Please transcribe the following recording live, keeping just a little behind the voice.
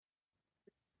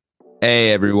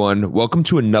Hey everyone, welcome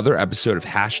to another episode of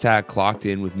Hashtag Clocked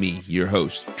In with me, your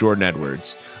host, Jordan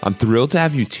Edwards. I'm thrilled to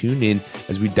have you tune in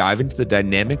as we dive into the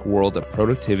dynamic world of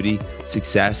productivity,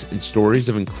 success, and stories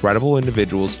of incredible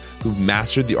individuals who've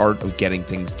mastered the art of getting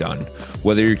things done.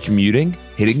 Whether you're commuting,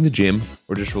 hitting the gym,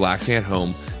 or just relaxing at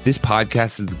home, this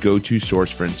podcast is the go-to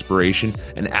source for inspiration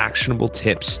and actionable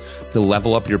tips to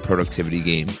level up your productivity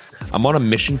game. I'm on a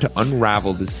mission to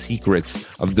unravel the secrets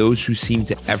of those who seem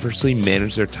to effortlessly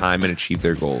manage their time and achieve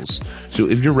their goals. So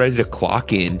if you're ready to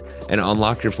clock in and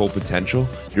unlock your full potential,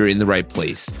 you're in the right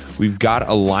place. We've got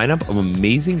a lineup of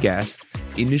amazing guests,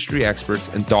 industry experts,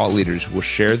 and thought leaders who will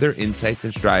share their insights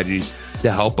and strategies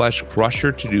to help us crush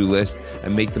your to-do list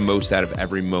and make the most out of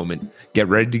every moment. Get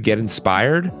ready to get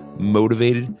inspired,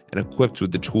 motivated, and equipped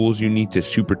with the tools you need to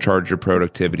supercharge your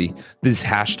productivity. This is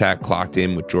Hashtag Clocked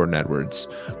In with Jordan Edwards.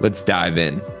 Let's dive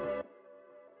in.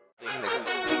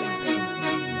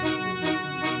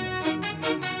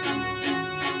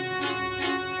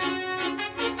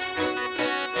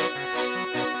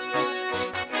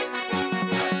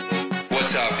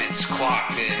 What's up? It's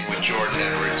Clocked In with Jordan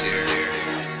Edwards here.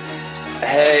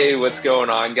 Hey, what's going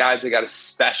on, guys? I got a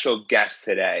special guest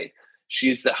today.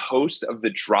 She's the host of the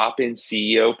Drop-In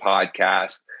CEO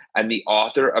podcast and the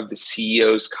author of the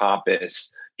CEO's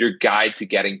Compass, your guide to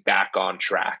getting back on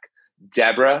track.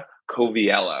 Deborah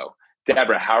Coviello.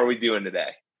 Deborah, how are we doing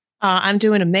today? I'm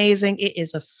doing amazing. It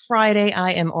is a Friday.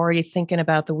 I am already thinking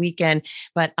about the weekend,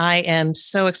 but I am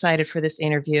so excited for this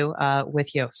interview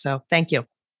with you. So thank you.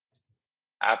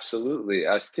 Absolutely.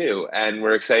 Us too. And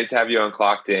we're excited to have you on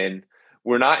Clocked In.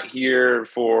 We're not here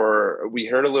we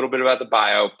heard a little bit about the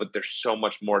bio, but there's so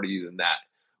much more to you than that.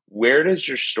 Where does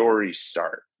your story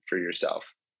start for yourself?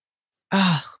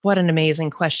 Oh, what an amazing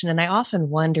question. And I often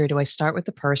wonder, do I start with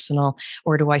the personal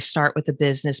or do I start with the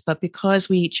business? But because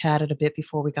we chatted a bit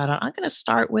before we got on, I'm going to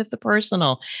start with the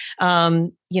personal.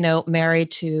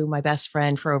 Married to my best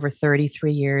friend for over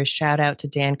 33 years. Shout out to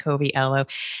Dan Coviello,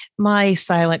 my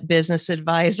silent business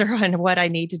advisor on what I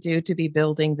need to do to be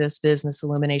building this business,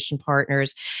 Illumination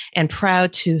Partners, and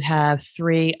proud to have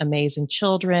 3 amazing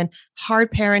children.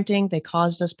 Hard parenting. They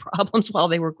caused us problems while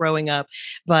they were growing up,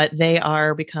 but they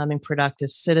are becoming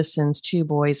productive citizens, 2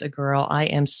 boys, a girl. I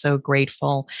am so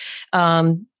grateful.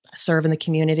 Serve in the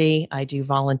community. I do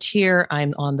volunteer.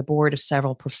 I'm on the board of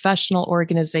several professional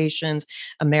organizations,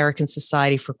 American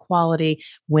Society for Quality,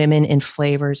 Women in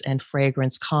Flavors and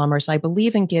Fragrance Commerce. I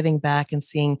believe in giving back and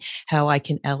seeing how I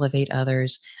can elevate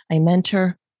others. I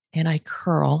mentor and I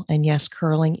curl. And yes,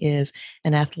 curling is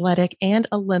an athletic and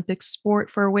Olympic sport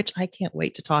for which I can't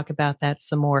wait to talk about that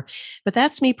some more. But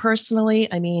that's me personally.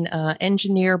 I mean,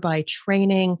 engineer by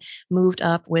training, moved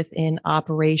up within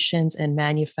operations and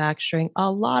manufacturing. A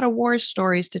lot of war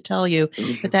stories to tell you,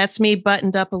 but that's me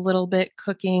buttoned up a little bit,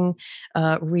 cooking,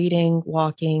 reading,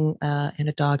 walking, and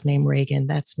a dog named Reagan.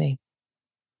 That's me.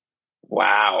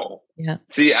 Wow. Yeah.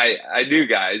 See, I knew,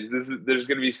 guys, there's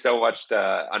going to be so much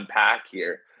to unpack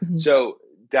here. Mm-hmm. So,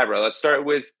 Deborah, let's start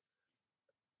with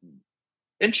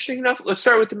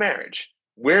the marriage.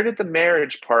 Where did the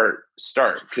marriage part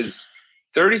start? Because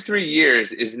 33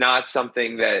 years is not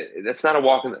something that's not a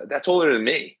walk in that's older than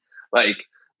me. Like,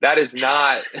 that is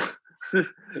not,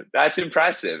 that's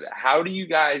impressive. How do you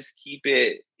guys keep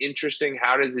it interesting?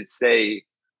 How does it stay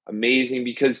amazing?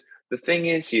 Because the thing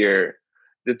is here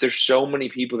that there's so many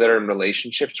people that are in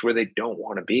relationships where they don't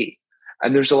want to be.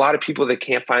 And there's a lot of people that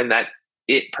can't find that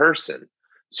it person.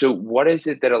 So what is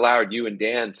it that allowed you and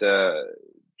Dan to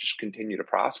just continue to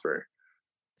prosper?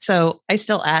 So I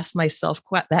still ask myself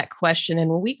that question. And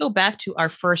when we go back to our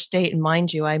first date, and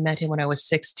mind you, I met him when I was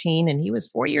 16 and he was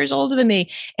 4 years older than me.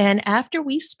 And after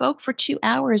we spoke for 2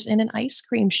 hours in an ice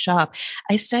cream shop,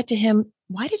 I said to him,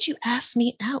 "Why did you ask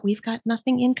me out? We've got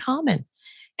nothing in common."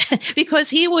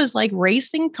 Because he was like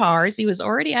racing cars. He was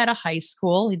already out of high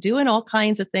school, doing all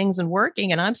kinds of things and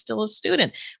working, and I'm still a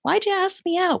student. Why'd you ask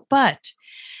me out? But,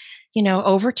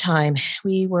 over time,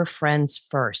 we were friends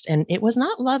first. And it was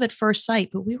not love at first sight,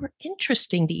 but we were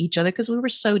interesting to each other because we were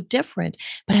so different.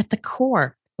 But at the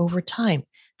core, over time,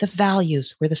 the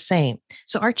values were the same.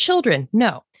 So our children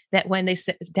know that when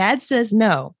dad says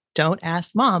no, don't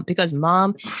ask mom, because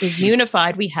mom is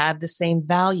unified. We have the same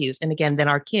values. And again, then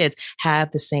our kids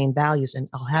have the same values. And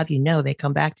I'll have you know, they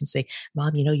come back and say,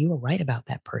 "Mom, you were right about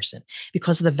that person,"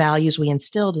 because of the values we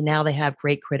instilled. And now they have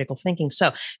great critical thinking.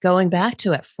 So going back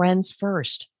to it, friends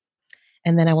first.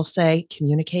 And then I will say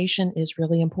communication is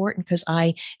really important because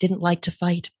I didn't like to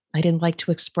fight. I didn't like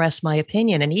to express my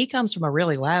opinion. And he comes from a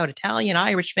really loud Italian,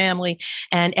 Irish family,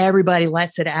 and everybody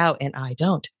lets it out. And I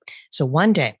don't. So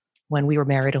one day, when we were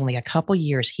married only a couple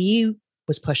years, he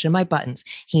was pushing my buttons.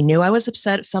 He knew I was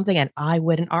upset at something and I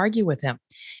wouldn't argue with him.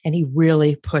 And he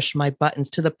really pushed my buttons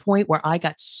to the point where I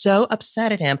got so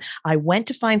upset at him. I went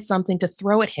to find something to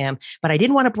throw at him, but I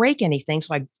didn't want to break anything.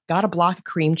 So I got a block of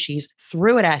cream cheese,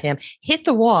 threw it at him, hit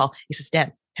the wall. He says,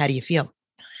 Deb, how do you feel?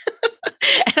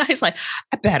 And I was like,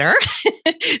 better.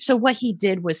 So what he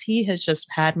did was he has just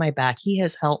had my back. He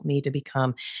has helped me to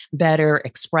become better,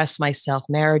 express myself.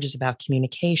 Marriage is about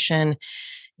communication.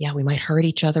 Yeah, we might hurt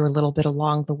each other a little bit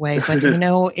along the way, but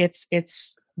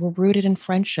we're rooted in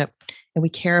friendship and we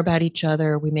care about each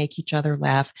other. We make each other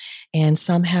laugh and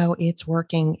somehow it's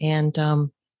working. And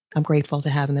I'm grateful to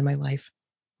have him in my life.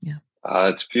 Yeah.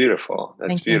 It's beautiful.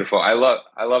 That's beautiful. I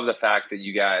love the fact that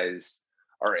you guys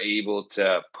are able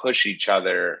to push each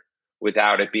other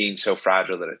without it being so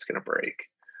fragile that it's going to break.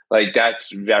 Like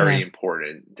that's very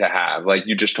important to have. Like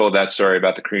you just told that story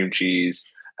about the cream cheese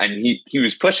and he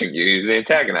was pushing you. He was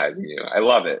antagonizing you. I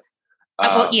love it.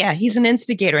 Well, yeah, he's an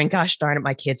instigator, and gosh darn it,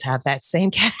 my kids have that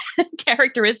same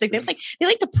characteristic. They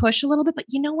like to push a little bit, but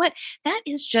you know what? That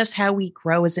is just how we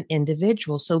grow as an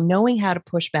individual. So knowing how to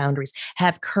push boundaries,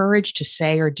 have courage to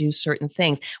say or do certain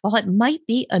things, while it might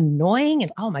be annoying,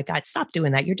 and oh my God, stop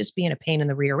doing that. You're just being a pain in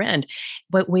the rear end.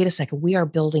 But wait a second, we are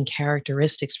building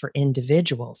characteristics for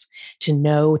individuals to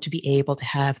know, to be able to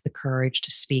have the courage to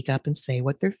speak up and say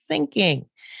what they're thinking.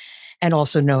 And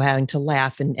also know how to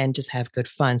laugh and just have good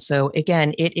fun. So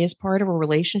again, it is part of a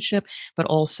relationship, but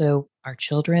also our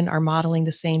children are modeling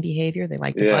the same behavior. They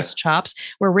like to bust chops.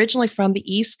 We're originally from the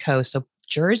East Coast, so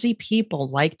Jersey people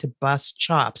like to bust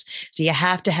chops. So you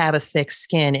have to have a thick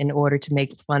skin in order to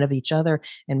make fun of each other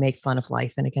and make fun of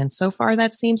life. And again, so far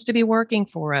that seems to be working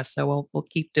for us. So we'll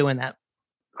keep doing that.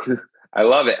 I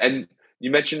love it. And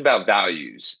you mentioned about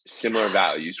values, similar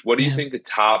values. What do you think the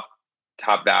top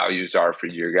values are for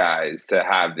your guys to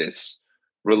have this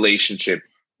relationship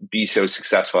be so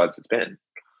successful as it's been?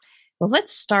 Well,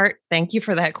 let's start. Thank you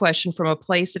for that question from a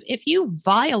place of if you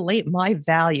violate my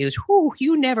values,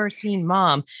 you never seen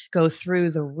mom go through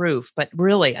the roof. But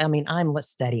really, I mean, I'm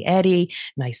steady Eddie,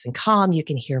 nice and calm. You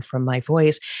can hear from my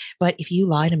voice. But if you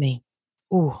lie to me,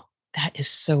 that is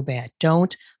so bad.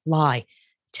 Don't lie.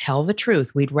 Tell the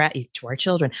truth. To our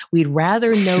children, we'd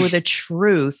rather know the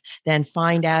truth than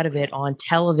find out of it on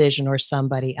television or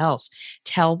somebody else.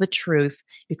 Tell the truth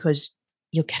because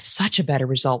you'll get such a better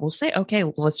result. We'll say, okay,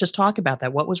 well, let's just talk about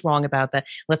that. What was wrong about that?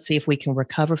 Let's see if we can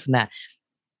recover from that.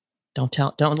 Don't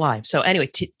lie. So anyway,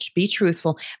 be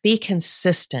truthful, be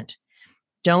consistent.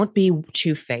 Don't be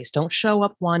two-faced. Don't show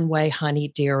up one way, honey,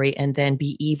 dearie, and then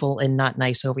be evil and not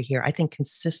nice over here. I think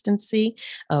consistency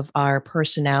of our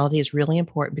personality is really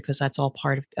important because that's all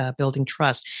part of building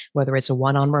trust, whether it's a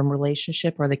one-on-one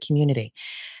relationship or the community.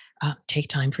 Take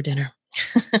time for dinner.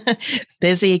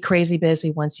 Busy, crazy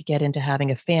busy. Once you get into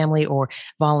having a family or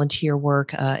volunteer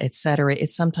work, et cetera,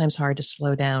 it's sometimes hard to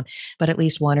slow down, but at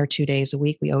least 1 or 2 days a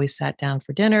week, we always sat down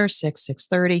for dinner,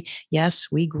 6:30. Yes,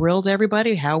 we grilled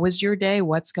everybody. How was your day?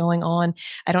 What's going on?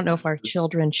 I don't know if our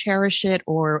children cherished it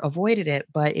or avoided it,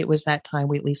 but it was that time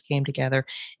we at least came together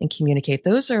and communicate.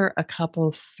 Those are a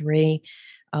couple, 3.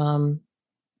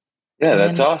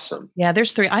 That's awesome. Yeah,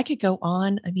 there's 3. I could go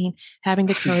on. I mean, having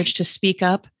the courage to speak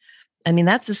up. I mean,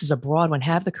 this is a broad one.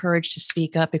 Have the courage to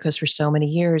speak up because for so many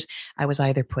years I was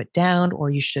either put down or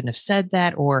you shouldn't have said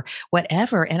that or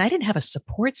whatever. And I didn't have a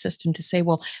support system to say,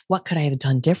 well, what could I have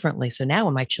done differently? So now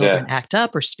when my children act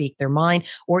up or speak their mind,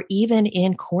 or even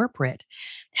in corporate,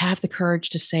 have the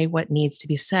courage to say what needs to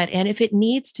be said. And if it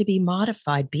needs to be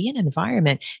modified, be an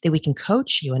environment that we can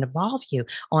coach you and evolve you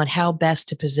on how best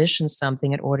to position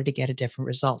something in order to get a different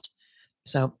result.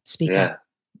 So speak up.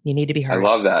 You need to be heard. I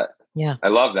love that. Yeah. I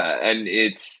love that. And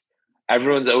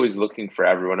everyone's always looking for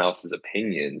everyone else's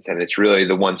opinions. And it's really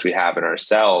the ones we have in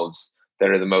ourselves that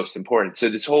are the most important. So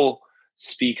this whole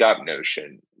speak up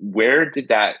notion, where did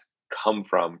that come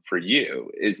from for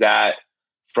you? Is that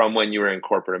from when you were in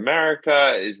corporate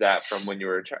America? Is that from when you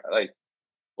were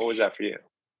what was that for you?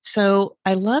 So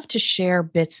I love to share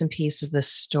bits and pieces of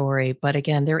this story. But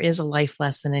again, there is a life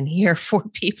lesson in here for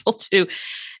people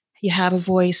you have a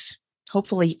voice.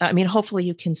 Hopefully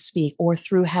you can speak or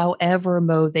through however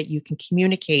mode that you can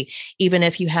communicate, even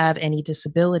if you have any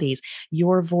disabilities,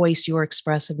 your voice, your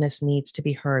expressiveness needs to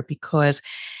be heard because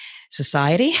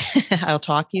society, I'll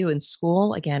talk to you in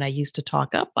school. Again, I used to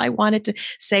talk up. I wanted to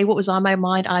say what was on my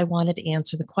mind. I wanted to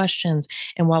answer the questions.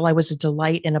 And while I was a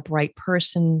delight and a bright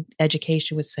person,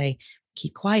 education would say,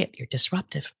 keep quiet, you're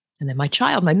disruptive. And then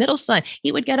my middle son,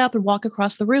 he would get up and walk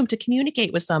across the room to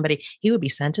communicate with somebody. He would be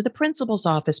sent to the principal's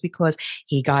office because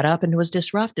he got up and was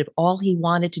disruptive. All he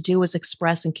wanted to do was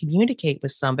express and communicate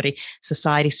with somebody.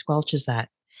 Society squelches that.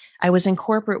 I was in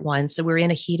corporate once, so we were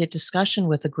in a heated discussion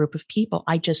with a group of people.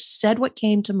 I just said what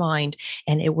came to mind,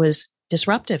 and it was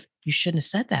disruptive. You shouldn't have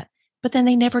said that. But then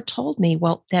they never told me,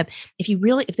 well, Deb,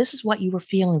 if this is what you were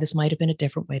feeling, this might have been a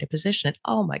different way to position it.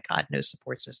 Oh my God, no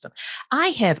support system. I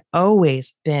have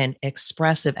always been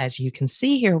expressive, as you can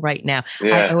see here right now.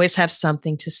 I always have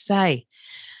something to say.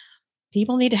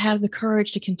 People need to have the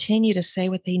courage to continue to say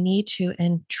what they need to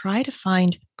and try to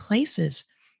find places,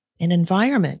 an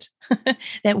environment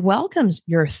that welcomes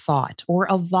your thought or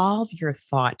evolve your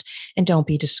thought, and don't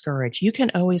be discouraged. You can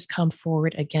always come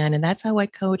forward again. And that's how I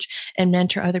coach and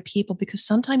mentor other people, because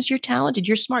sometimes you're talented,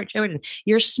 you're smart, Jordan,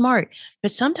 you're smart,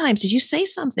 but sometimes did you say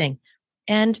something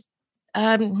and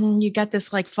you got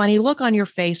this like funny look on your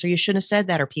face, or you shouldn't have said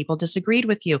that, or people disagreed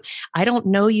with you. I don't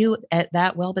know you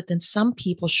that well, but then some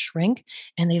people shrink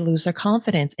and they lose their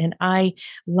confidence. And I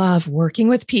love working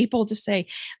with people to say,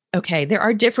 okay, there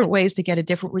are different ways to get a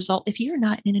different result if you're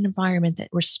not in an environment that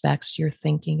respects your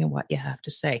thinking and what you have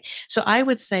to say. So I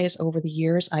would say is over the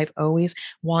years, I've always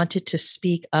wanted to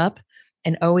speak up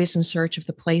and always in search of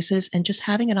the places, and just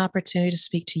having an opportunity to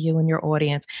speak to you and your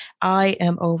audience. I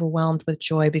am overwhelmed with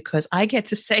joy because I get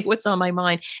to say what's on my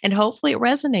mind, and hopefully it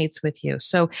resonates with you.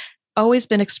 So always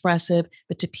been expressive,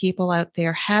 but to people out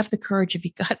there, have the courage. If you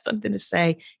got something to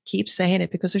say, keep saying it,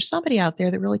 because there's somebody out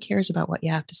there that really cares about what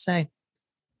you have to say.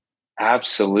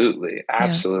 Absolutely.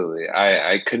 Absolutely. Yeah.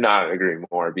 I could not agree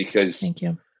more, because thank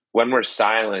you. When we're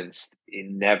silenced,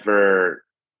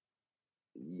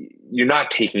 you're not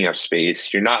taking up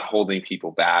space. You're not holding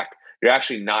people back. You're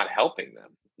actually not helping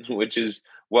them, which is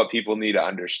what people need to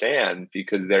understand,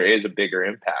 because there is a bigger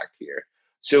impact here.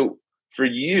 So for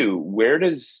you,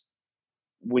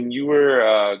 when you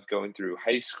were going through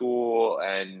high school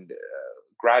and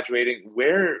graduating,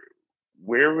 what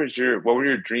were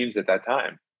your dreams at that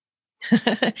time?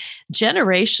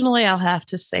 Generationally, I'll have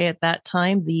to say at that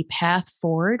time, the path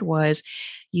forward was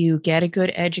you get a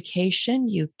good education,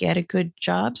 you get a good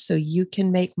job so you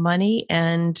can make money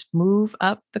and move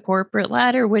up the corporate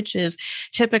ladder, which is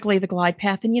typically the glide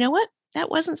path. And you know what? That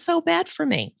wasn't so bad for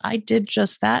me. I did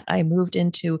just that. I moved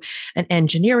into an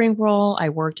engineering role. I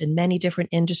worked in many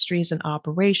different industries and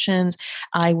operations.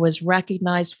 I was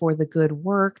recognized for the good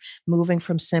work, moving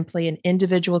from simply an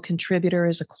individual contributor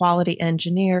as a quality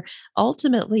engineer,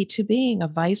 ultimately to being a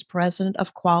vice president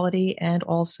of quality and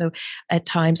also at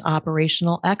times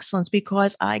operational excellence,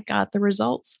 because I got the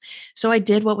results. So I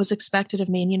did what was expected of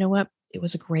me. And you know what? It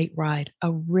was a great ride,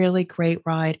 a really great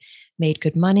ride. Made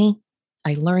good money.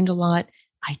 I learned a lot.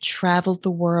 I traveled the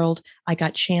world. I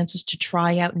got chances to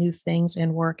try out new things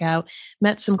and work out,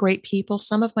 met some great people.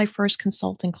 Some of my first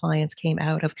consulting clients came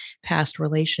out of past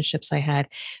relationships I had.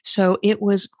 So it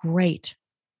was great.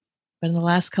 But in the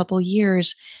last couple of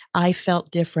years, I felt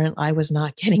different. I was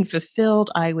not getting fulfilled.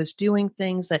 I was doing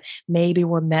things that maybe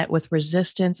were met with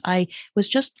resistance. I was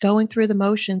just going through the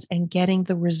motions and getting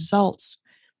the results,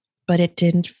 but it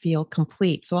didn't feel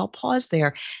complete. So I'll pause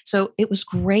there. So it was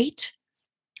great.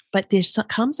 But there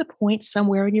comes a point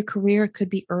somewhere in your career, it could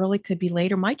be early, could be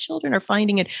later. My children are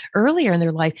finding it earlier in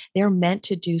their life. They're meant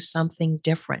to do something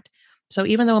different. So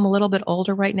even though I'm a little bit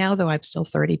older right now, though I'm still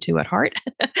 32 at heart,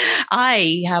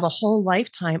 I have a whole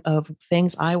lifetime of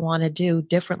things I want to do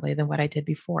differently than what I did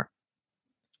before.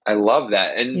 I love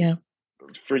that. And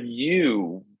for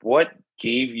you, what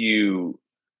gave you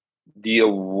the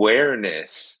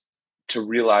awareness to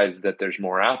realize that there's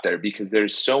more out there? Because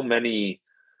there's so many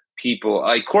people,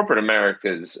 like corporate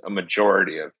America is a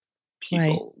majority of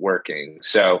people working.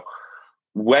 So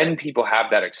when people have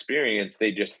that experience,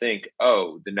 they just think,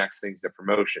 oh, the next thing's the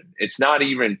promotion. It's not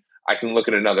even, I can look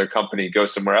at another company, go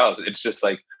somewhere else. It's just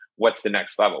like, what's the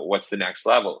next level? What's the next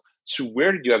level? So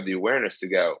where did you have the awareness to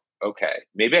go, okay,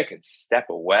 maybe I can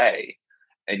step away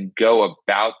and go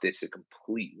about this a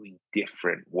completely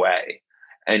different way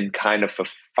and kind of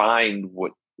find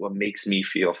what makes me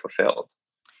feel fulfilled?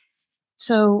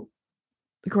 So,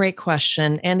 great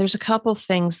question. And there's a couple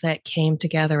things that came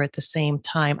together at the same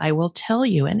time. I will tell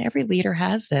you, and every leader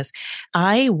has this,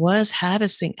 I was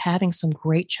having some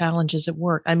great challenges at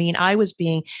work. I mean, I was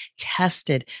being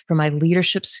tested for my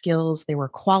leadership skills. There were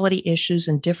quality issues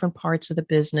in different parts of the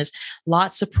business,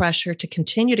 lots of pressure to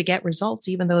continue to get results,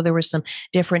 even though there were some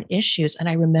different issues. And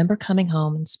I remember coming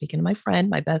home and speaking to my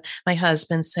friend, my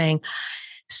husband, saying,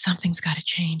 something's got to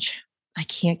change. I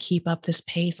can't keep up this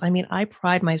pace. I mean, I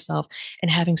pride myself in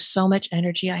having so much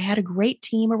energy. I had a great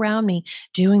team around me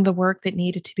doing the work that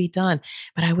needed to be done,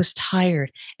 but I was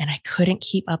tired and I couldn't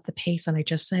keep up the pace. And I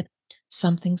just said,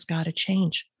 something's got to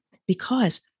change,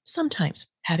 because Sometimes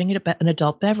having an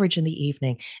adult beverage in the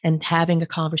evening and having a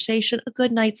conversation, a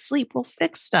good night's sleep will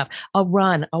fix stuff. A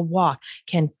run, a walk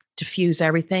can diffuse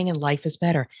everything and life is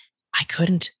better. I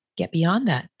couldn't get beyond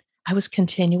that. I was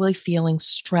continually feeling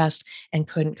stressed and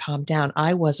couldn't calm down.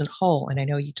 I wasn't whole. And I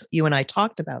know you and I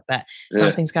talked about that. Yeah.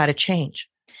 Something's got to change.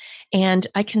 And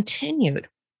I continued.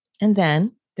 And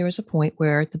then there was a point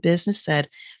where the business said,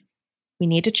 we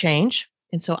need to change.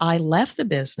 And so I left the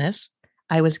business.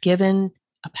 I was given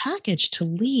a package to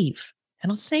leave.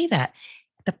 And I'll say that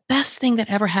the best thing that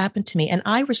ever happened to me, and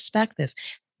I respect this,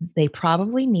 they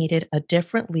probably needed a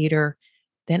different leader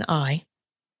than I.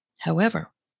 However,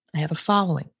 I have a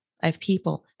following. I have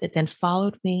people that then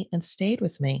followed me and stayed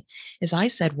with me as I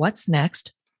said, what's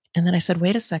next? And then I said,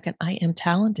 wait a second, I am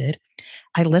talented.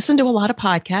 I listened to a lot of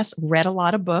podcasts, read a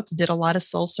lot of books, did a lot of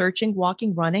soul searching,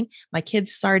 walking, running. My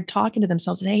kids started talking to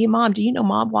themselves. Hey, mom, do you know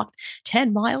mom walked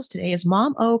 10 miles today? Is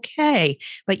mom okay?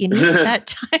 But you needed that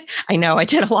time. I know I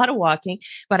did a lot of walking,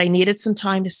 but I needed some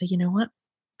time to say, you know what?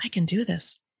 I can do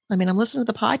this. I mean, I'm listening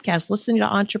to the podcast, listening to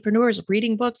entrepreneurs,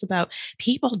 reading books about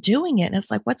people doing it. And it's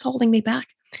like, what's holding me back?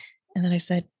 And then I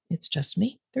said, it's just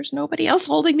me. There's nobody else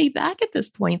holding me back at this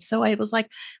point. So I was like,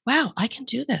 wow, I can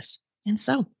do this. And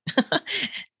so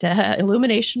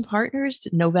Illumination Partners,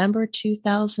 November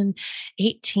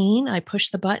 2018, I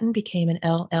pushed the button, became an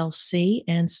LLC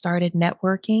and started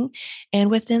networking.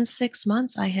 And within 6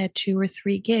 months, I had 2 or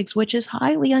 3 gigs, which is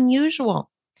highly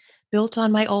unusual. Built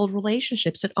on my old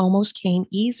relationships, it almost came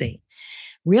easy.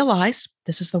 Realize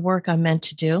this is the work I'm meant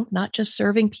to do, not just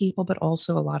serving people, but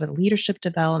also a lot of leadership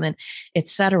development, et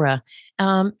cetera.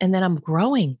 And then I'm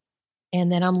growing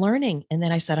and then I'm learning. And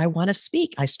then I said, I want to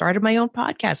speak. I started my own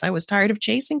podcast. I was tired of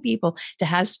chasing people to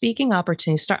have speaking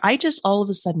opportunities. I just all of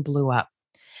a sudden blew up.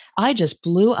 I just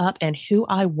blew up and who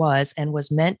I was and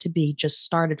was meant to be just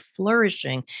started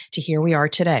flourishing to here we are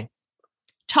today.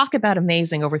 Talk about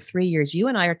amazing over 3 years. You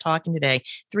and I are talking today.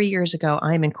 3 years ago,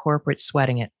 I'm in corporate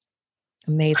sweating it.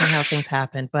 Amazing how things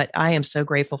happen, but I am so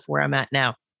grateful for where I'm at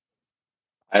now.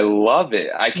 I love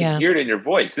it. I can hear it in your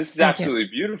voice. This is absolutely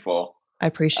beautiful. I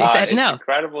appreciate that. It's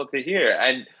incredible to hear.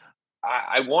 And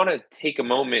I want to take a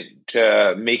moment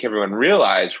to make everyone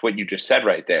realize what you just said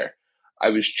right there. I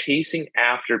was chasing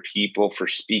after people for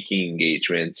speaking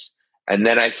engagements. And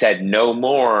then I said, no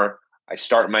more. I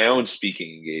start my own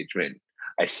speaking engagement.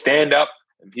 I stand up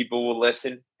and people will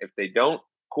listen. If they don't,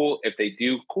 cool. If they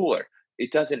do, cooler.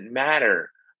 It doesn't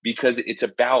matter because it's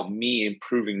about me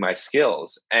improving my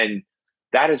skills. And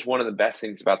that is one of the best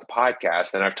things about the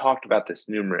podcast. And I've talked about this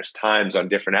numerous times on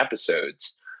different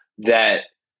episodes, that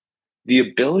the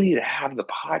ability to have the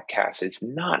podcast is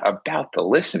not about the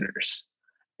listeners.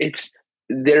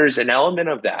 There's an element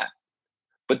of that,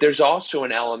 but there's also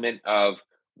an element of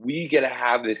we get to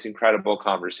have this incredible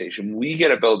conversation. We get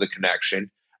to build a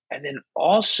connection. And then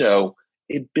also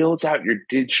it builds out your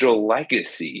digital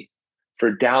legacy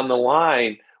for down the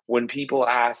line when people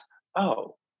ask,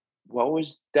 oh, what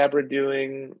was Deborah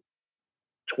doing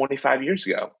 25 years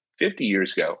ago, 50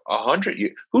 years ago, 100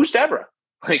 years? Who's Deborah?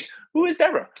 Like, who is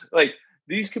Deborah? Like,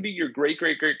 these could be your great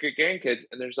grandkids.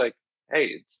 And there's like,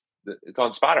 hey, it's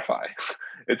on Spotify.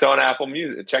 It's on Apple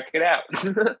Music. Check it out.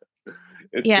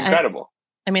 It's incredible.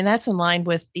 I mean, that's in line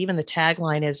with even the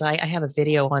tagline is I have a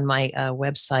video on my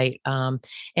website. And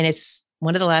it's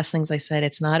one of the last things I said,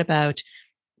 it's not about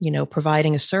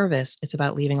providing a service, it's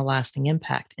about leaving a lasting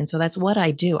impact. And so that's what I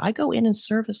do. I go in and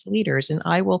service leaders and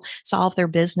I will solve their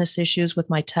business issues with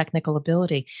my technical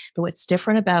ability. But what's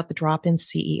different about the Drop-In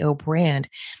CEO brand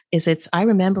is I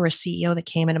remember a CEO that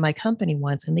came into my company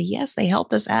once and they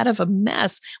helped us out of a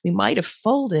mess. We might have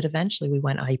folded. Eventually we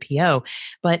went IPO,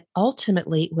 but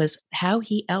ultimately it was how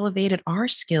he elevated our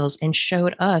skills and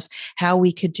showed us how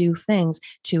we could do things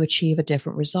to achieve a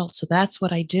different result. So that's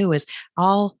what I do is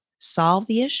I'll solve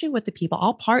the issue with the people.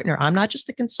 I'll partner. I'm not just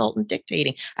the consultant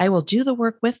dictating. I will do the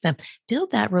work with them,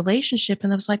 build that relationship.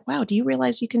 And I was like, wow, do you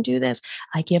realize you can do this?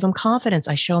 I give them confidence.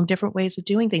 I show them different ways of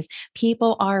doing things.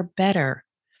 People are better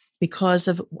because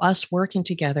of us working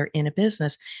together in a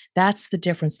business. That's the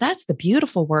difference. That's the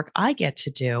beautiful work I get to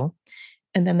do.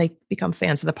 And then they become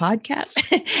fans of the podcast.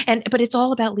 But it's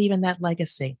all about leaving that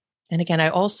legacy. And again, I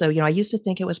also, I used to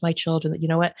think it was my children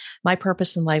that, my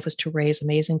purpose in life was to raise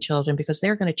amazing children because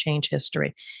they're going to change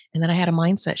history. And then I had a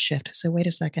mindset shift. I said, wait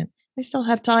a second, I still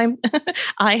have time.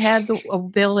 I had the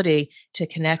ability to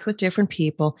connect with different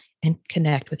people and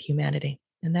connect with humanity.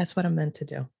 And that's what I'm meant to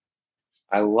do.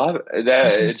 I love it.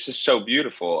 That it's just so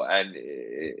beautiful. And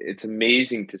it's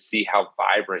amazing to see how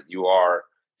vibrant you are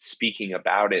speaking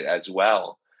about it as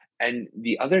well. And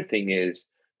the other thing is,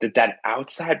 that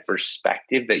outside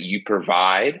perspective that you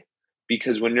provide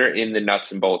because when you're in the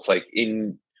nuts and bolts, like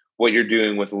in what you're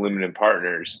doing with Aluminum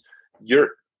Partners, you're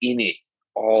in it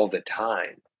all the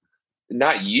time.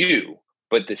 Not you,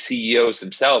 but the CEOs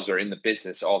themselves are in the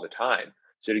business all the time.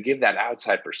 So to give that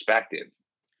outside perspective,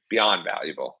 beyond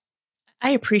valuable.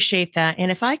 I appreciate that.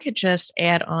 And if I could just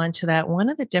add on to that, one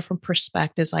of the different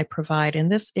perspectives I provide,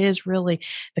 and this is really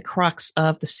the crux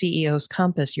of the CEO's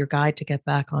compass, your guide to get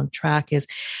back on track, is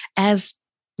as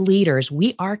leaders,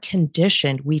 we are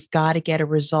conditioned. We've got to get a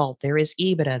result. There is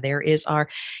EBITDA. There is our,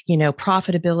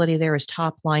 profitability. There is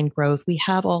top line growth. We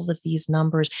have all of these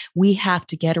numbers. We have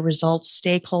to get a result.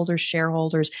 Stakeholders,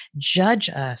 shareholders judge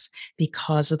us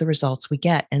because of the results we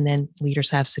get. And then leaders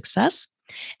have success.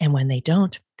 And when they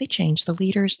don't, they change the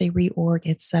leaders, they reorg,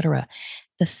 etc.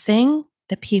 The thing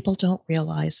that people don't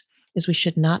realize is we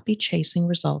should not be chasing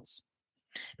results,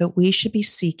 but we should be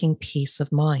seeking peace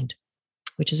of mind,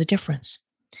 which is a difference.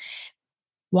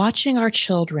 Watching our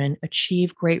children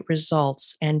achieve great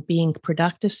results and being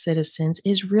productive citizens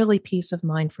is really peace of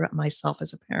mind for myself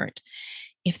as a parent.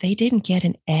 If they didn't get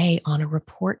an A on a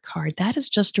report card, that is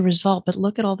just a result. But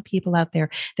look at all the people out there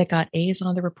that got A's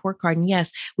on the report card. And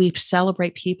yes, we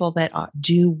celebrate people that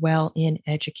do well in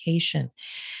education,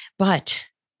 but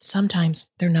sometimes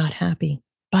they're not happy.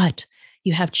 But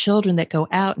you have children that go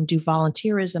out and do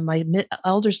volunteerism. My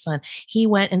elder son, he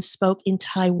went and spoke in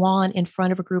Taiwan in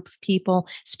front of a group of people,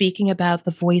 speaking about the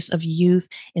voice of youth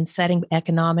in setting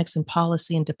economics and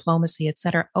policy and diplomacy, et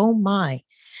cetera. Oh my.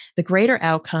 The greater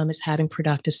outcome is having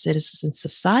productive citizens in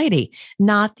society,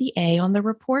 not the A on the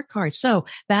report card. So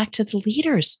back to the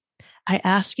leaders. I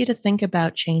ask you to think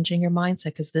about changing your mindset,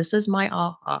 because this is my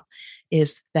aha,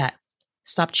 is that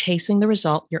stop chasing the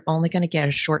result. You're only going to get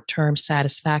a short-term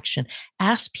satisfaction.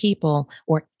 Ask people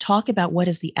or talk about what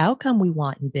is the outcome we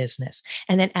want in business,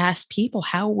 and then ask people,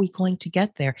 how are we going to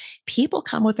get there? People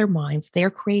come with their minds, their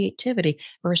creativity,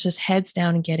 versus heads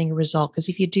down and getting a result. Because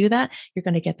if you do that, you're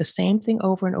going to get the same thing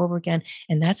over and over again.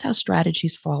 And that's how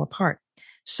strategies fall apart.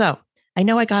 So I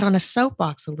know I got on a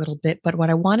soapbox a little bit, but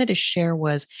what I wanted to share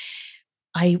was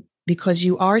because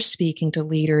you are speaking to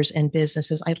leaders and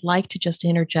businesses, I'd like to just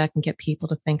interject and get people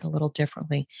to think a little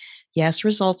differently. Yes,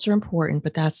 results are important,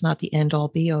 but that's not the end all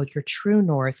be all. Your true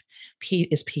north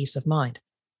is peace of mind.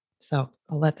 So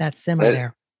I'll let that simmer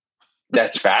there.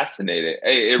 That's fascinating.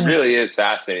 It really is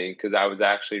fascinating, because I was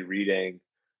actually reading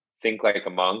Think Like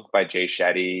a Monk by Jay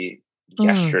Shetty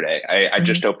yesterday. I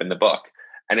just opened the book,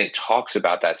 and it talks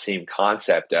about that same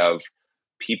concept of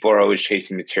people are always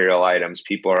chasing material items.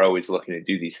 People are always looking to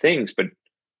do these things, but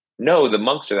no, the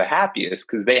monks are the happiest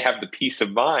because they have the peace of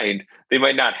mind. They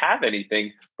might not have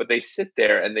anything, but they sit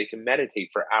there and they can meditate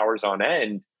for hours on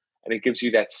end. And it gives you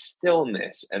that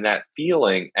stillness and that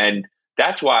feeling. And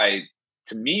that's why,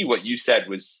 to me, what you said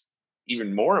was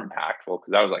even more impactful,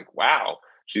 because I was like, wow,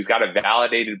 she's got it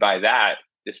validated by that.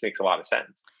 This makes a lot of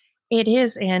sense. It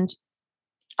is. And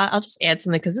I'll just add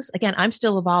something, because this, again, I'm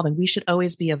still evolving. We should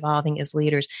always be evolving as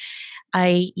leaders.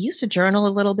 I used to journal a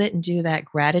little bit and do that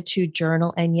gratitude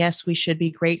journal. And yes, we should be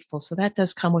grateful. So that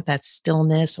does come with that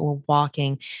stillness or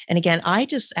walking. And again, I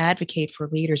just advocate for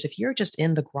leaders, if you're just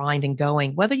in the grind and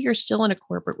going, whether you're still in a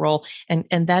corporate role,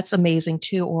 and that's amazing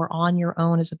too, or on your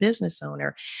own as a business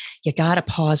owner, you got to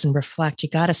pause and reflect. You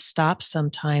got to stop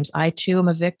sometimes. I too am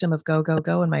a victim of go, go,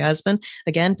 go. And my husband,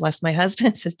 again, bless my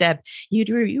husband, says, Deb, you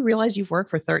realize you've worked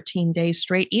for 13 days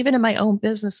straight, even in my own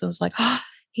business. I was like, oh,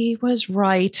 he was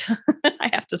right. I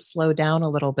have to slow down a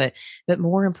little bit. But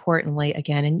more importantly,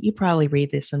 again, and you probably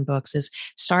read this in books, is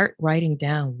start writing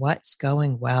down what's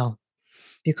going well.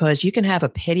 Because you can have a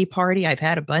pity party. I've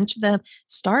had a bunch of them.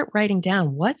 Start writing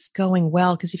down what's going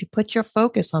well. Because if you put your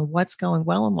focus on what's going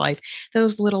well in life,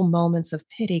 those little moments of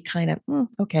pity kind of,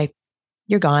 okay,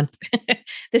 you're gone.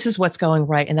 This is what's going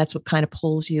right. And that's what kind of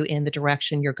pulls you in the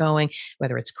direction you're going,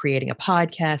 whether it's creating a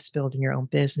podcast, building your own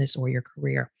business, or your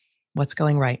career. What's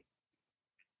going right?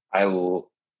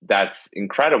 That's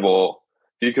incredible,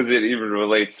 because it even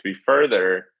relates to me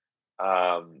further.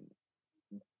 3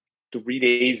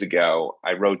 days ago,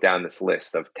 I wrote down this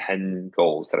list of 10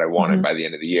 goals that I wanted by the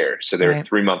end of the year. So they're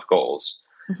 3-month goals.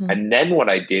 And then what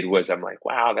I did was, I'm like,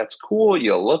 wow, that's cool.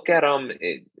 You'll look at them.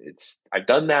 I've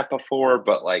done that before,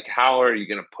 but like, how are you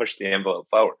going to push the envelope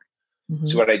forward?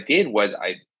 So what I did was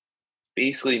I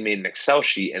basically made an Excel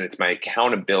sheet, and it's my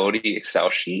accountability Excel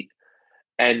sheet.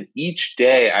 And each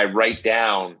day I write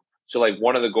down, so like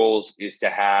one of the goals is to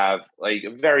have like a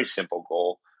very simple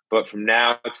goal, but from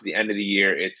now to the end of the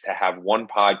year, it's to have one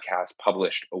podcast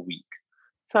published a week.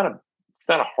 It's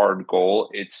not a hard goal.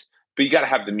 But you got to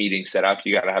have the meeting set up.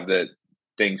 You got to have the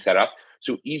thing set up.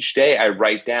 So each day I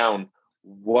write down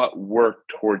what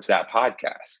worked towards that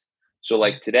podcast. So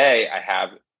like today, I have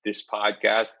this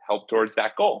podcast help towards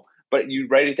that goal. But you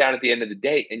write it down at the end of the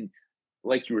day, and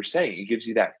like you were saying, it gives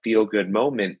you that feel good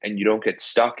moment, and you don't get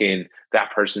stuck in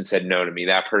that person said no to me,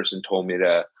 that person told me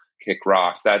to kick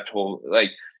rocks,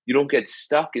 you don't get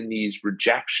stuck in these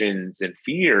rejections and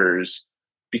fears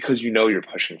because you know you're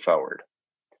pushing forward.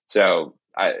 So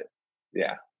I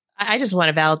just want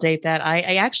to validate that.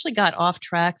 I actually got off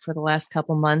track for the last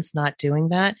couple months not doing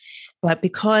that. But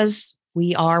because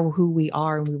we are who we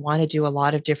are and we want to do a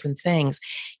lot of different things,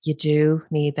 you do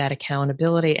need that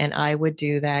accountability. And I would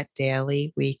do that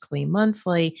daily, weekly,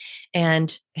 monthly.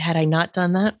 And had I not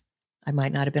done that, I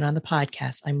might not have been on the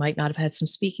podcast. I might not have had some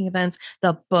speaking events.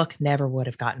 The book never would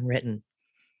have gotten written.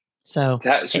 So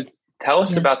tell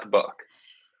us about the book.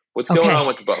 What's going on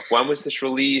with the book? When was this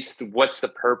released? What's the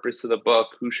purpose of the book?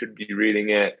 Who should be reading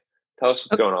it? Tell us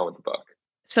what's going on with the book.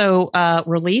 So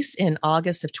released in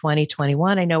August of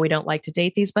 2021. I know we don't like to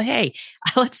date these, but hey,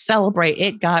 let's celebrate.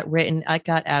 It got written. It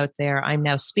got out there. I'm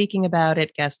now speaking about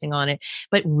it, guesting on it.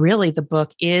 But really, the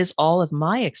book is all of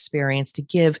my experience to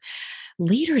give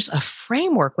leaders a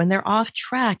framework when they're off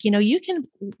track. You can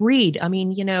read,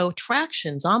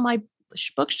 Tractions on my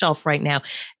bookshelf right now.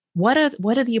 What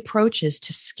are the approaches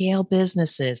to scale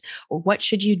businesses, or what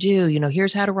should you do?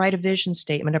 Here's how to write a vision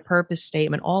statement, a purpose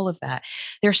statement, all of that.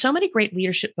 There are so many great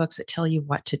leadership books that tell you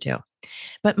what to do.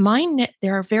 But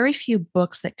there are very few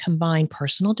books that combine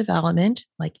personal development,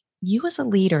 like you as a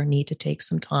leader need to take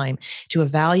some time to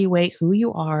evaluate who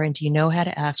you are and do you know how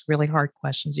to ask really hard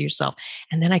questions of yourself.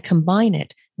 And then I combine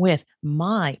it with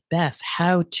my best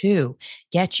how to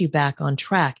get you back on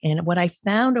track. And what I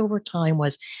found over time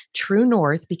was True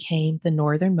North became the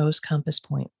northernmost compass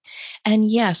point. And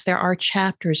yes, there are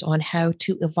chapters on how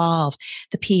to evolve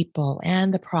the people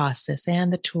and the process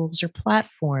and the tools or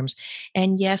platforms.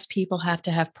 And yes, people have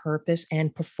to have purpose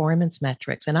and performance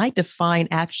metrics. And I define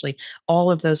actually all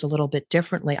of those a little bit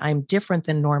differently. I'm different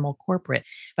than normal corporate,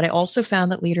 but I also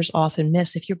found that leaders often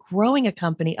miss, if you're growing a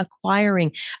company,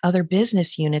 acquiring other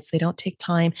business units, they don't take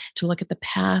time to look at the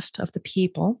past of the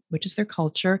people, which is their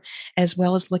culture, as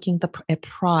well as looking at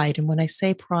pride. And when I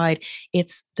say pride,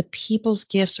 it's the people's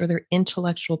gifts or their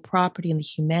intellectual property and the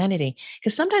humanity,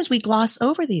 because sometimes we gloss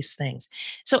over these things.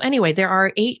 So anyway, there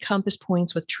are 8 compass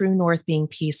points, with True North being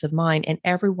peace of mind, and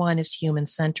everyone is human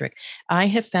centric. I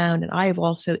have found, and I have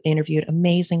also interviewed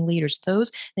amazing leaders,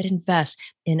 those that invest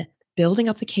in building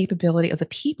up the capability of the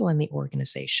people in the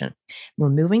organization,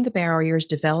 removing the barriers,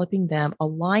 developing them,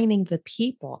 aligning the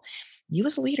people. You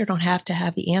as a leader don't have to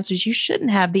have the answers. You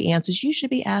shouldn't have the answers. You should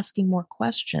be asking more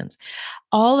questions.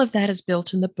 All of that is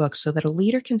built in the book so that a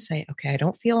leader can say, okay, I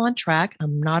don't feel on track.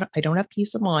 I don't have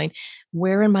peace of mind.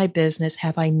 Where in my business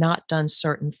have I not done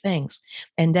certain things?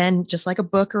 And then just like a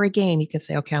book or a game, you can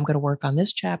say, okay, I'm going to work on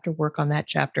this chapter, work on that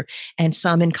chapter, and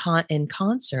some in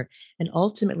concert. And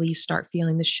ultimately you start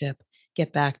feeling the ship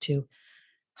get back to,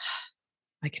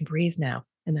 I can breathe now.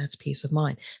 And that's peace of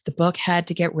mind. The book had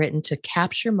to get written to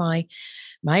capture my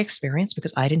experience,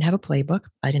 because I didn't have a playbook.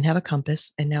 I didn't have a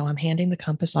compass. And now I'm handing the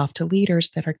compass off to leaders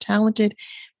that are talented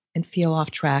and feel off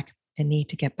track and need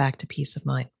to get back to peace of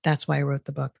mind. That's why I wrote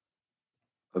the book.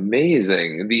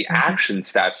 Amazing. The action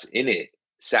steps in it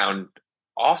sound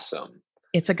awesome.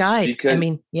 It's a guide. Because,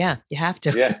 you have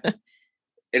to. Yeah.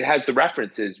 It has the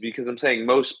references, because I'm saying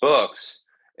most books,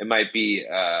 it might be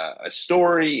a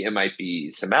story, it might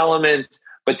be some elements,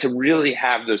 but to really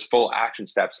have those full action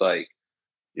steps, like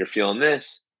you're feeling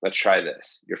this, let's try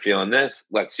this. You're feeling this,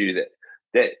 let's do that.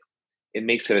 That it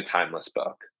makes it a timeless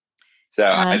book. So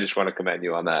I just want to commend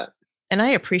you on that. And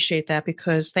I appreciate that,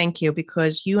 because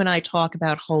because you and I talk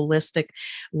about holistic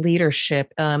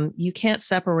leadership. You can't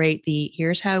separate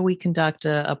here's how we conduct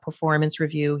a performance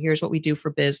review, here's what we do for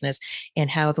business, and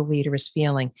how the leader is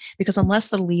feeling. Because unless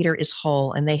the leader is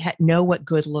whole and they know what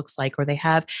good looks like, or they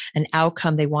have an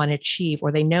outcome they want to achieve,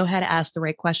 or they know how to ask the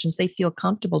right questions, they feel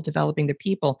comfortable developing their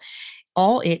people.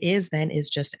 All it is then is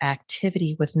just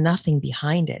activity with nothing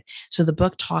behind it. So the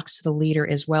book talks to the leader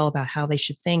as well about how they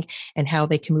should think and how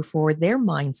they can move forward their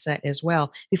mindset as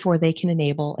well before they can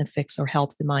enable and fix or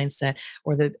help the mindset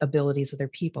or the abilities of their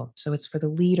people. So it's for the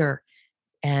leader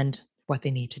and what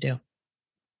they need to do.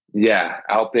 Yeah,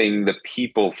 helping the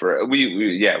people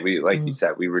we like you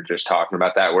said, we were just talking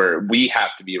about that, where we have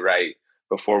to be right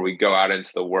before we go out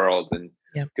into the world and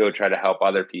go try to help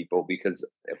other people, because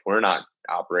if we're not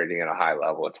operating at a high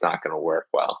level, it's not going to work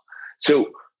well.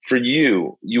 So for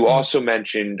you also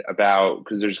mentioned about,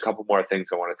 because there's a couple more things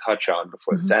I want to touch on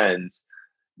before this ends.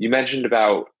 You mentioned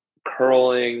about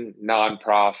curling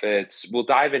nonprofits. We'll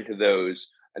dive into those.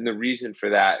 And the reason for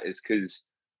that is because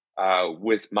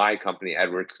with my company,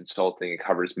 Edwards Consulting. It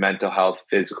covers mental health,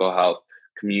 physical health,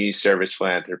 community service,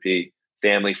 philanthropy,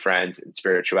 family, friends, and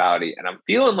spirituality. And I'm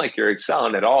feeling like you're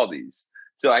excelling at all these.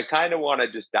 So I kind of want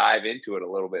to just dive into it a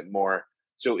little bit more.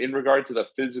 So in regard to the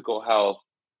physical health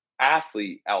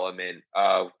athlete element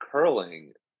of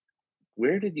curling,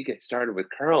 where did you get started with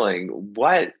curling?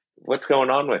 What's going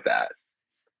on with that?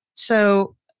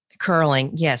 So curling,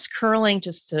 yes, curling,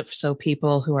 so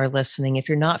people who are listening, if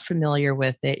you're not familiar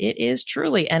with it, it is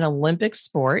truly an Olympic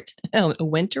sport, a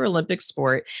winter Olympic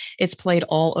sport. It's played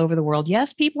all over the world.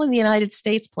 Yes, people in the United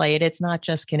States play it. It's not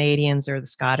just Canadians or the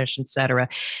Scottish, etc.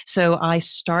 So I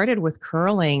started with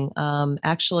curling,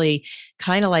 actually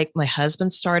kind of like my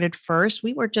husband started first.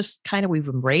 We've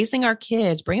been raising our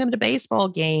kids, bringing them to baseball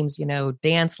games,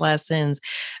 dance lessons,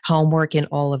 homework, and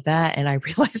all of that. And I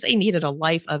realized they needed a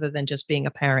life other than just being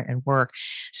a parent and work.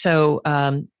 So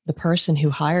the person who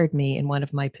hired me in one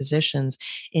of my positions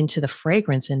into the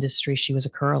fragrance industry, she was a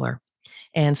curler.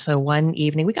 And so one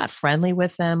evening we got friendly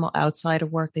with them outside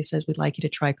of work. They says, we'd like you to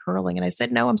try curling. And I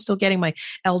said, no, I'm still getting my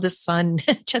eldest son,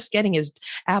 just getting his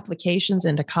applications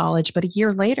into college. But a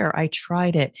year later, I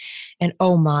tried it and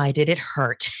oh my, did it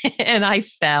hurt. And I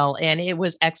fell, and it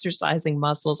was exercising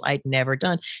muscles I'd never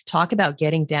done. Talk about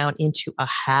getting down into a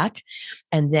hack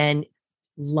and then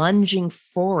lunging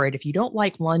forward. If you don't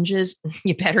like lunges,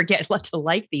 you better get to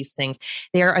like these things.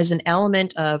 There is an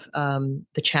element of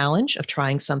the challenge of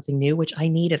trying something new, which I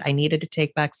needed. I needed to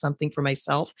take back something for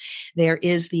myself. There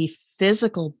is the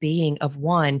physical being of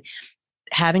one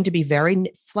having to be very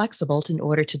flexible in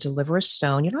order to deliver a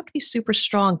stone. You don't have to be super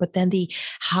strong, but then the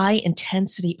high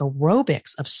intensity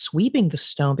aerobics of sweeping the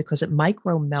stone because it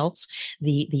micro melts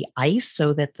the ice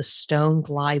so that the stone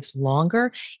glides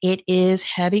longer. It is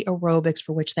heavy aerobics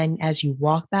for which then as you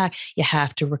walk back, you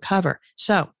have to recover.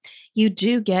 So you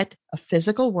do get a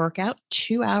physical workout,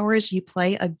 2 hours, you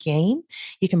play a game.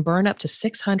 You can burn up to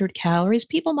 600 calories.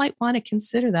 People might want to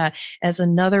consider that as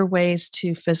another ways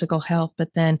to physical health,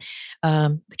 but then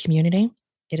the community.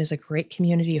 It is a great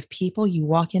community of people. You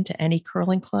walk into any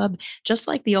curling club, just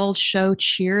like the old show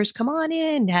Cheers, come on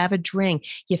in, have a drink.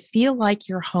 You feel like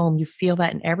you're home. You feel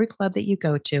that in every club that you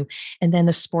go to. And then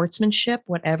the sportsmanship,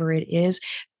 whatever it is,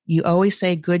 you always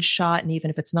say good shot. And even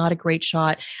if it's not a great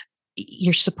shot,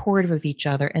 you're supportive of each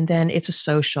other. And then it's a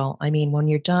social. I mean, when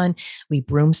you're done, we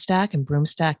broomstack, and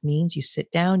broomstack means you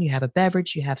sit down, you have a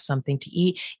beverage, you have something to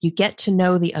eat, you get to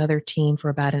know the other team for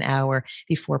about an hour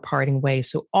before parting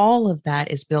ways. So all of that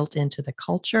is built into the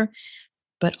culture,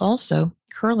 but also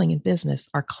curling and business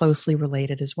are closely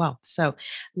related as well. So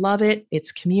love it.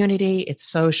 It's community, it's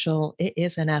social, it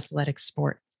is an athletic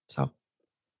sport. So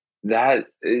that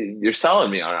you're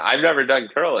selling me on it. I've never done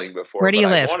curling before. Where do you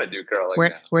live? I want to do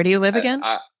curling. Where do you live again?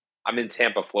 I'm in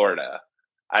Tampa, Florida.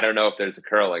 I don't know if there's a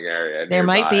curling area. There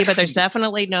nearby. might be, but there's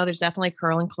definitely a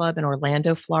curling club in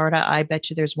Orlando, Florida. I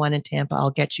bet you there's one in Tampa. I'll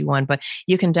get you one, but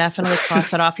you can definitely cross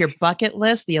that off your bucket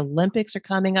list. The Olympics are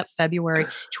coming up February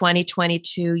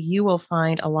 2022. You will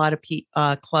find a lot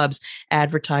of clubs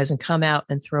advertise and come out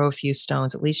and throw a few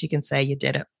stones. At least you can say you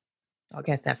did it. I'll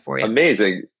get that for you.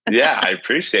 Amazing. Yeah, I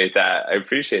appreciate that.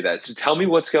 So tell me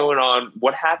what's going on.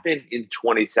 What happened in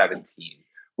 2017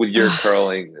 with your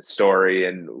curling story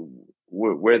and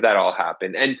where that all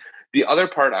happened? And the other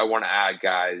part I want to add,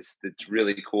 guys, that's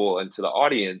really cool, and to the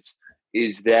audience,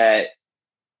 is that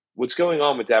what's going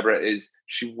on with Deborah is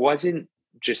she wasn't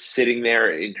just sitting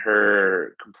there in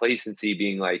her complacency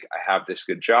being like, I have this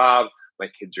good job, my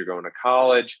kids are going to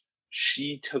college.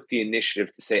 She took the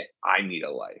initiative to say, I need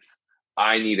a life.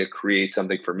 I need to create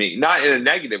something for me, not in a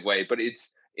negative way, but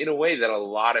it's in a way that a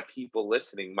lot of people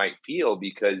listening might feel,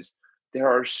 because there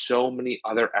are so many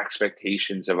other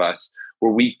expectations of us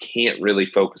where we can't really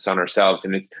focus on ourselves,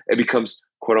 and it becomes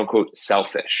quote unquote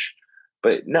selfish.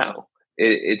 But no,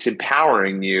 it's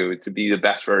empowering you to be the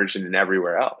best version in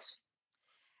everywhere else.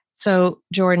 So,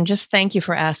 Jordan, just thank you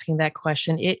for asking that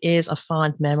question. It is a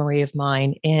fond memory of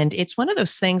mine. And it's one of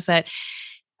those things that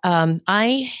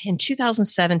in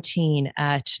 2017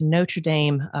 at Notre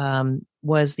Dame,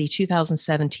 was the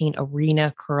 2017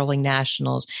 Arena Curling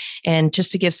Nationals. And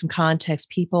just to give some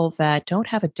context, people that don't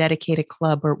have a dedicated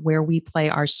club or where we play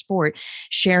our sport,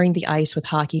 sharing the ice with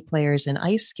hockey players and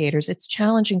ice skaters, it's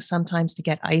challenging sometimes to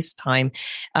get ice time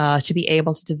to be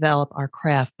able to develop our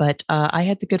craft. But I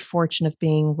had the good fortune of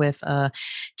being with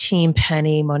Team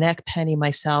Penny, Monique Penny,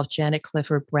 myself, Janet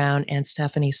Clifford Brown, and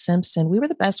Stephanie Simpson. We were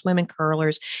the best women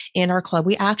curlers in our club.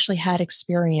 We actually had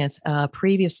experience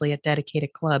previously at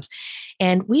dedicated clubs.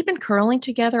 And we've been curling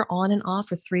together on and off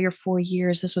for 3 or 4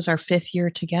 years. This was our 5th year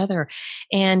together.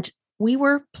 And we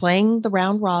were playing the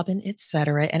round robin, et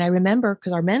cetera. And I remember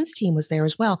because our men's team was there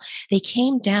as well, they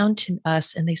came down to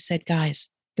us and they said, guys,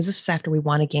 because this is after we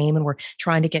won a game and we're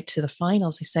trying to get to the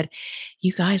finals. They said,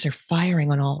 you guys are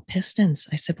firing on all pistons.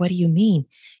 I said, what do you mean?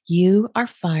 You are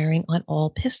firing on all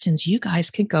pistons. You guys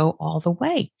could go all the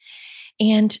way.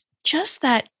 And just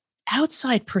that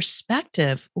outside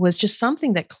perspective was just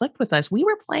something that clicked with us. We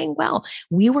were playing well.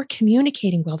 We were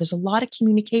communicating well. There's a lot of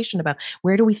communication about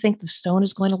where do we think the stone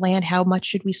is going to land? How much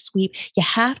should we sweep? You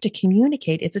have to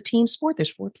communicate. It's a team sport. There's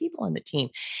 4 people on the team.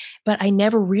 But I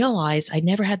never realized, I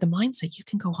never had the mindset, you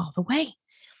can go all the way.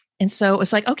 And so it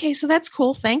was like, okay, so that's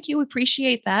cool. Thank you.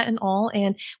 Appreciate that and all.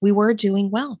 And we were doing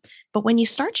well. But when you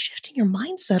start shifting your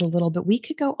mindset a little bit, we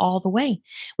could go all the way.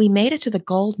 We made it to the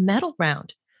gold medal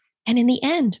round. And in the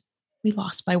end, we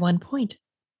lost by 1 point,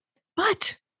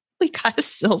 but we got a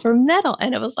silver medal.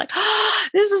 And it was like, oh,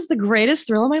 this is the greatest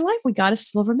thrill of my life. We got a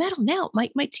silver medal. Now,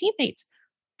 my teammates,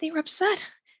 they were upset.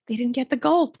 They didn't get the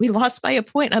gold. We lost by a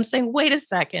point. I'm saying, wait a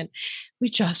second. We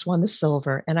just won the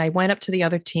silver. And I went up to the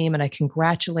other team and I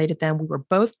congratulated them. We were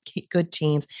both good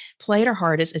teams, played our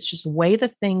hardest. It's just the way the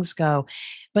things go.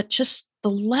 But just the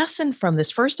lesson from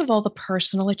this, first of all, the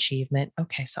personal achievement.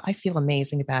 Okay, so I feel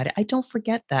amazing about it. I don't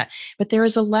forget that. But there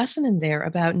is a lesson in there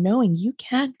about knowing you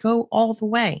can't go all the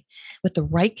way with the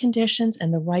right conditions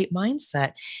and the right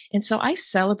mindset. And so I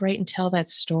celebrate and tell that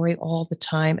story all the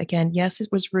time. Again, yes, it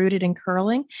was rooted in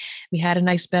curling. We had a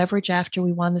nice beverage after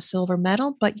we won the silver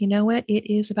medal. But you know what? It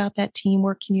is about that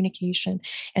teamwork, communication,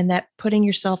 and that putting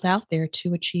yourself out there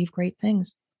to achieve great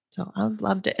things. So I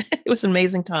loved it. It was an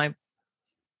amazing time.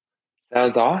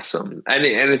 Sounds awesome. And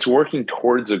it's working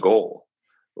towards a goal.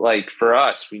 Like for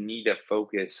us, we need to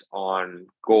focus on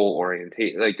goal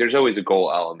orientation. Like there's always a goal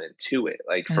element to it.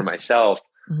 Like for myself,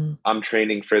 I'm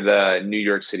training for the New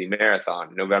York City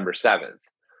Marathon, November 7th.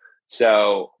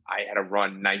 So I had to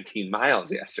run 19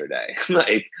 miles yesterday.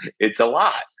 Like it's a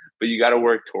lot, but you got to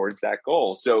work towards that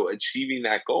goal. So achieving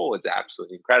that goal is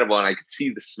absolutely incredible. And I could see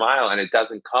the smile, and it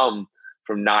doesn't come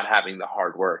from not having the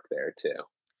hard work there too.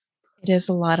 It is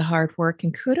a lot of hard work,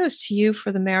 and kudos to you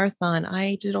for the marathon.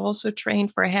 I did also train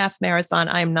for a half marathon.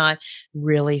 I'm not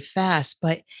really fast,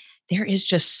 but there is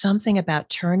just something about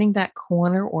turning that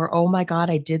corner or, oh my God,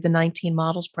 I did the 19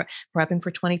 models prepping for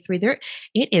 23 there.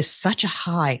 It is such a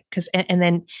high and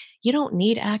then you don't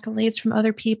need accolades from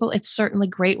other people. It's certainly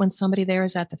great when somebody there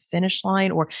is at the finish line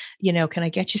or, can I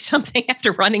get you something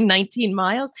after running 19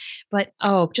 miles? But,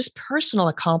 just personal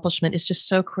accomplishment is just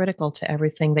so critical to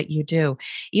everything that you do.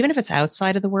 Even if it's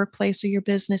outside of the workplace or your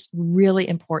business, really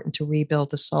important to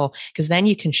rebuild the soul, because then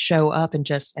you can show up and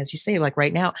just, as you say, like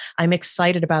right now, I'm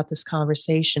excited about this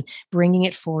conversation, bringing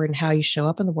it forward and how you show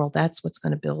up in the world. That's what's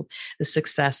going to build the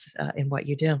success in what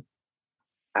you do.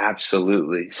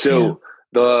 Absolutely. So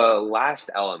the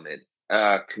last element,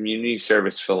 community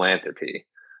service philanthropy.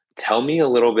 Tell me a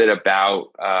little bit about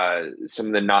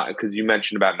some of because you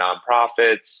mentioned about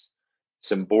nonprofits,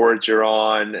 some boards you're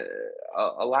on.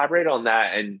 Elaborate on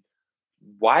that, and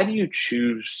why do you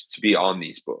choose to be on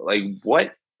these boards? Like,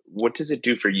 what does it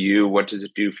do for you? What does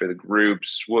it do for the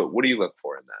groups? What do you look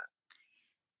for in that?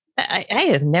 I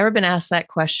have never been asked that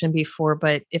question before,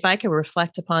 but if I could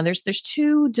reflect upon, there's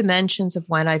 2 dimensions of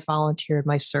when I volunteered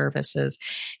my services.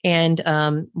 And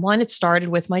one, it started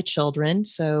with my children.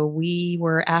 So we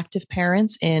were active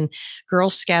parents in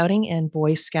Girl Scouting and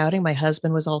Boy Scouting. My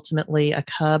husband was ultimately a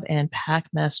Cub and Pack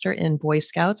Master in Boy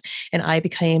Scouts, and I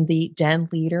became the den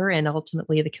leader and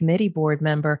ultimately the committee board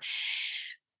member.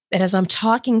 And as I'm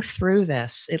talking through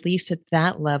this, at least at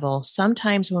that level,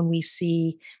 sometimes when we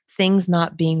see things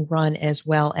not being run as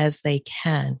well as they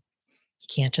can, you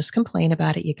can't just complain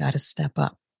about it. You got to step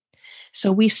up. So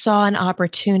we saw an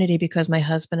opportunity because my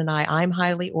husband and I'm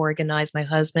highly organized. My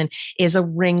husband is a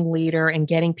ringleader and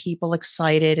getting people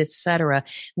excited, et cetera.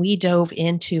 We dove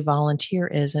into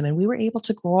volunteerism and we were able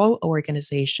to grow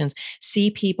organizations,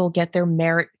 see people get their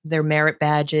merit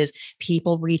badges,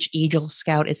 people reach Eagle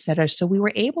Scout, et cetera. So we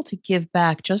were able to give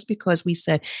back just because we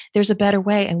said there's a better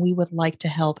way and we would like to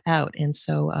help out. And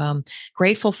so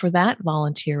grateful for that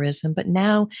volunteerism. But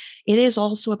now it is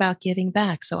also about giving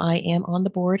back. So I am on the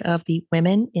board of the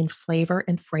Women in Flavor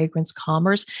and Fragrance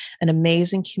Commerce, an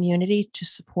amazing community to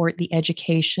support the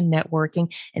education,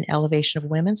 networking, and elevation of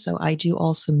women. So I do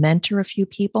also mentor a few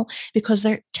people because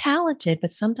they're talented,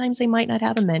 but sometimes they might not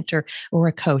have a mentor or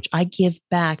a coach. I give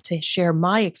back to share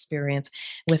my experience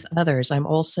with others. I'm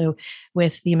also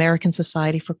with the American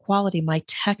Society for Quality, my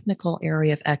technical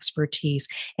area of expertise.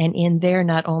 And in there,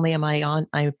 not only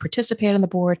I participate on the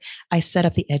board, I set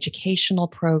up the educational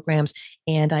programs,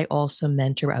 and I also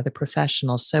mentor other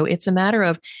professionals. So it's a matter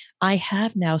of, I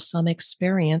have now some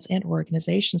experience and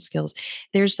organization skills.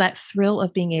 There's that thrill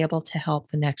of being able to help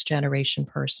the next generation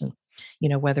person.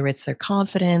 Whether it's their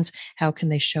confidence, how can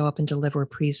they show up and deliver a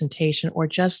presentation, or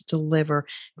just deliver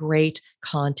great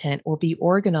content, or be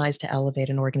organized to elevate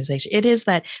an organization. It is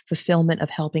that fulfillment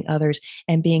of helping others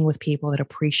and being with people that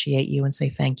appreciate you and say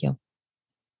thank you.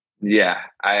 Yeah,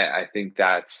 I think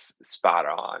that's spot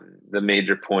on. The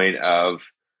major point of,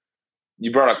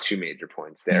 you brought up two major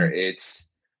points there. Mm-hmm.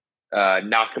 It's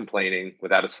not complaining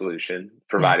without a solution,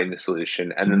 providing the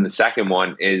solution. And then the second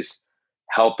one is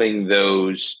helping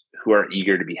those who are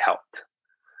eager to be helped.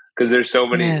 Because there's so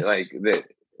many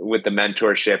with the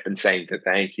mentorship and saying to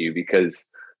thank you, because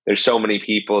there's so many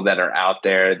people that are out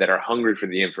there that are hungry for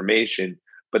the information,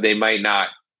 but they might not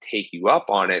take you up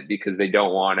on it because they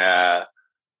don't want to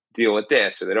deal with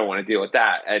this or they don't want to deal with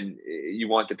that. And you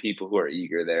want the people who are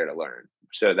eager there to learn.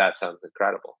 So that sounds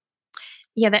incredible.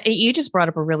 Yeah, that you just brought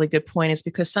up a really good point, is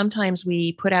because sometimes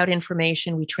we put out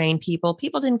information, we train people.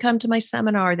 People didn't come to my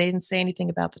seminar. They didn't say anything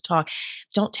about the talk.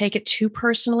 Don't take it too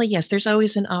personally. Yes, there's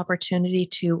always an opportunity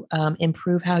to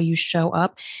improve how you show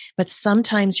up, but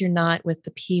sometimes you're not with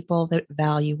the people that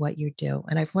value what you do.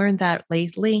 And I've learned that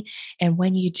lately. And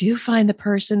when you do find the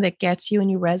person that gets you and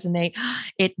you resonate,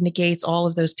 it negates all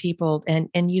of those people.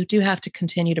 And you do have to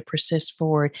continue to persist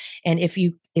forward. And if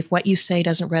what you say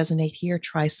doesn't resonate here,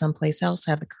 try someplace else,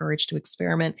 have the courage to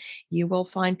experiment. You will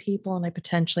find people, and I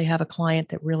potentially have a client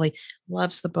that really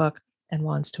loves the book and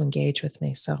wants to engage with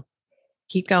me. So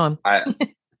keep going.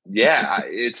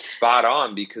 It's spot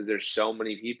on, because there's so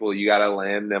many people. You got to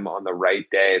land them on the right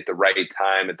day, at the right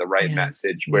time, at the right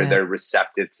message, where they're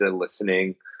receptive to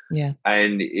listening. Yeah.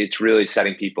 And it's really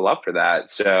setting people up for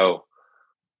that. So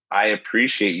I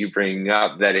appreciate you bringing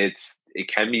up that it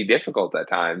can be difficult at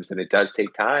times, and it does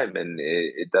take time, and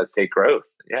it does take growth.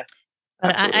 Yeah.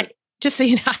 But I just so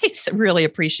you know, I really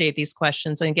appreciate these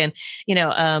questions. And again,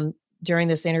 during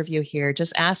this interview here,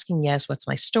 just asking, yes, what's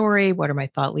my story? What are my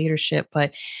thought leadership?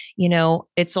 But,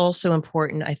 it's also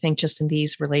important, I think, just in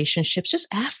these relationships, just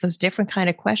ask those different kind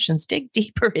of questions, dig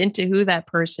deeper into who that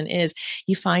person is.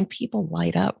 You find people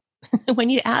light up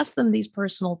when you ask them these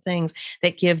personal things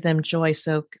that give them joy.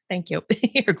 So thank you.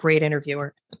 You're a great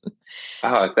interviewer.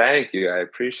 Oh, thank you. I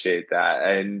appreciate that.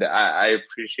 And I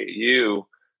appreciate you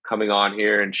coming on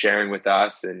here and sharing with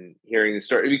us and hearing the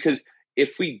story, because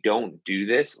if we don't do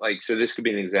this, so this could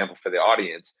be an example for the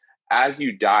audience, as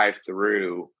you dive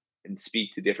through and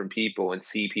speak to different people and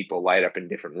see people light up in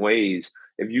different ways,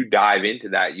 if you dive into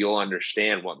that, you'll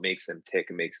understand what makes them tick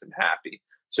and makes them happy.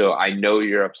 So I know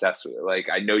you're obsessed with it.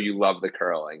 I know you love the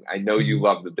curling. I know you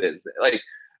love the business.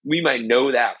 We might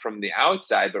know that from the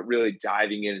outside, but really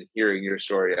diving in and hearing your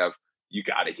story of, you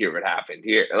got to hear what happened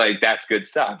here. That's good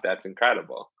stuff. That's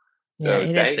incredible. Yeah,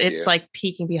 it's like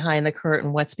peeking behind the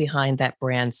curtain, what's behind that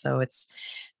brand. So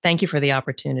thank you for the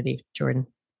opportunity, Jordan.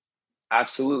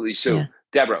 Absolutely. So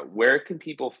Deborah, where can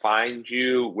people find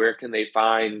you? Where can they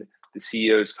find the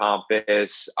CEO's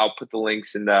Compass? I'll put the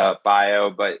links in the bio,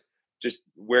 but just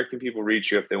where can people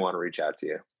reach you if they want to reach out to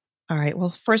you? All right. Well,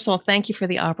 first of all, thank you for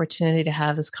the opportunity to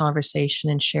have this conversation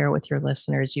and share with your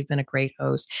listeners. You've been a great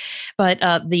host. But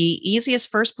the easiest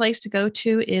first place to go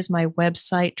to is my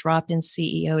website,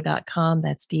 dropinceo.com.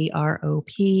 That's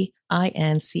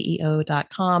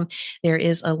DROPINCEO.com. There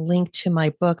is a link to my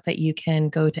book that you can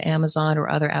go to Amazon or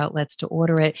other outlets to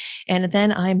order it. And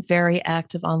then I'm very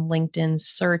active on LinkedIn.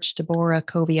 Search Deborah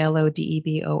Coviello,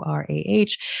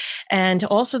 DEBORAH. And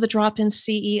also the Drop-In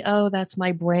CEO. That's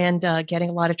my brand, getting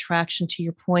a lot of traction. To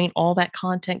your point, all that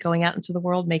content going out into the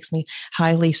world makes me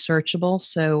highly searchable.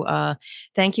 So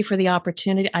thank you for the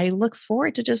opportunity. I look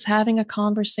forward to just having a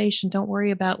conversation. Don't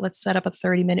worry about, let's set up a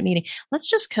 30-minute meeting. Let's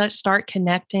just start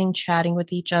connecting, chatting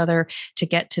with each other to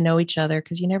get to know each other,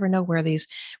 because you never know where these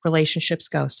relationships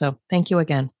go. So thank you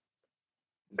again.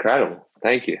 Incredible.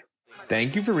 Thank you.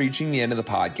 Thank you for reaching the end of the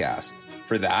podcast.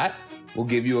 For that, we'll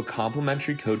give you a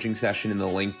complimentary coaching session in the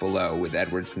link below with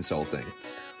Edwards Consulting.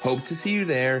 Hope to see you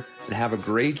there, and have a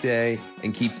great day,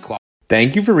 and keep clocking.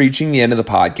 Thank you for reaching the end of the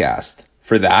podcast.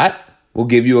 For that, we'll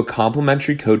give you a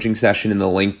complimentary coaching session in the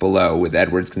link below with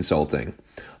Edwards Consulting.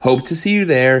 Hope to see you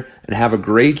there, and have a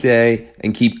great day,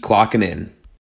 and keep clocking in.